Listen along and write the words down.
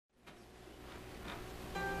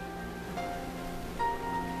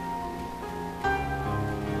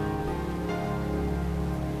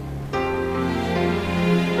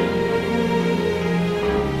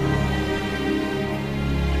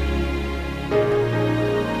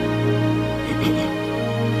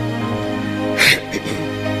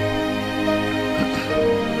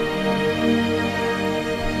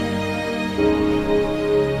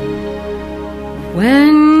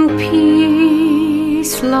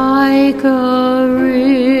like a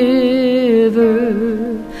river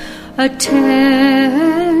attendeth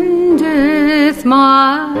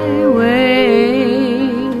my way,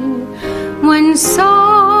 when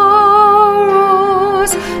sorrows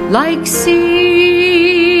like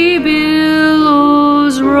sea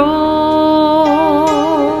billows roll.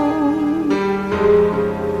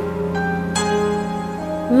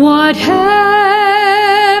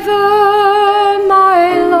 Whatever my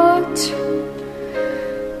lot,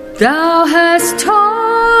 thou hast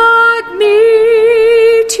taught me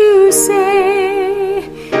to say,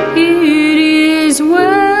 it is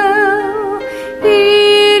well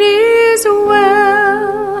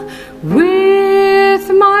with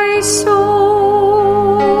my soul.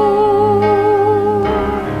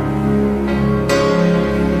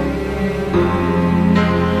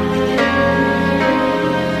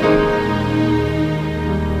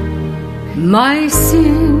 My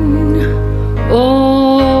sin,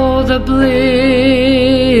 oh, the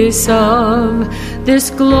bliss of this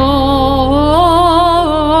glorious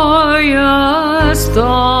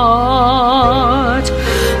thought.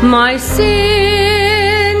 My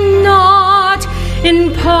sin, not in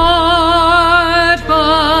part,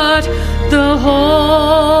 but the whole,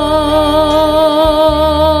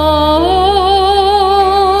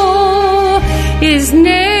 is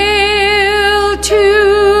nailed to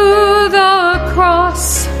the cross,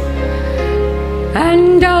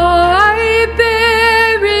 and I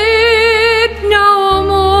bear it no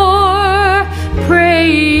more.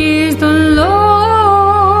 Praise the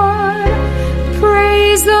Lord,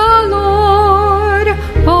 praise the Lord,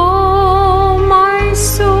 oh my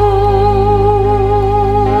soul.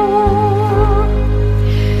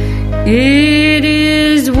 It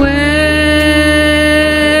is well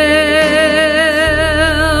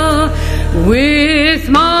with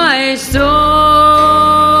my soul.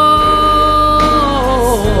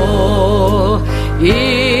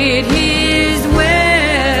 It is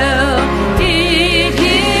well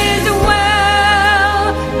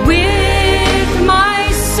with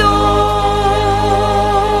my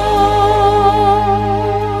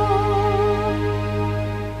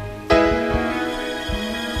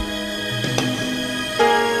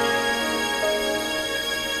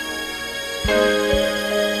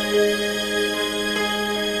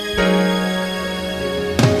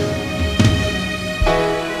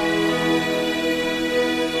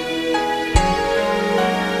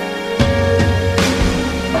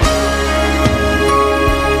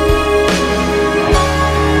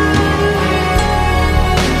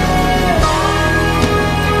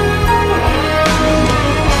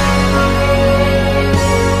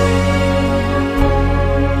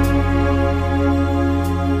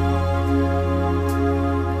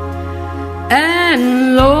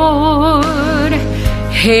And Lord,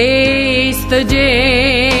 haste the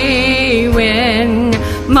day when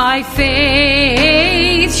my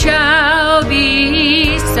faith shall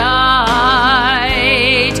be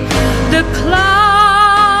sight. The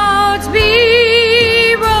clouds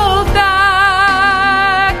be rolled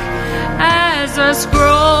back as a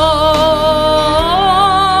scroll.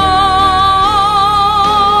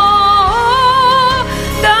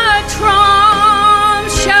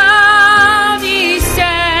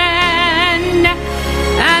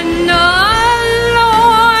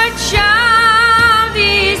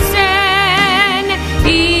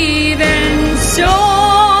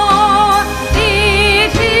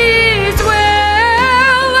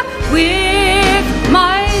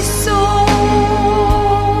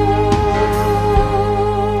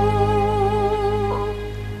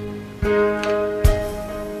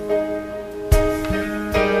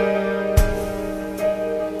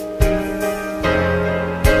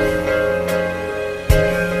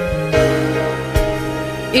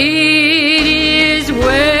 It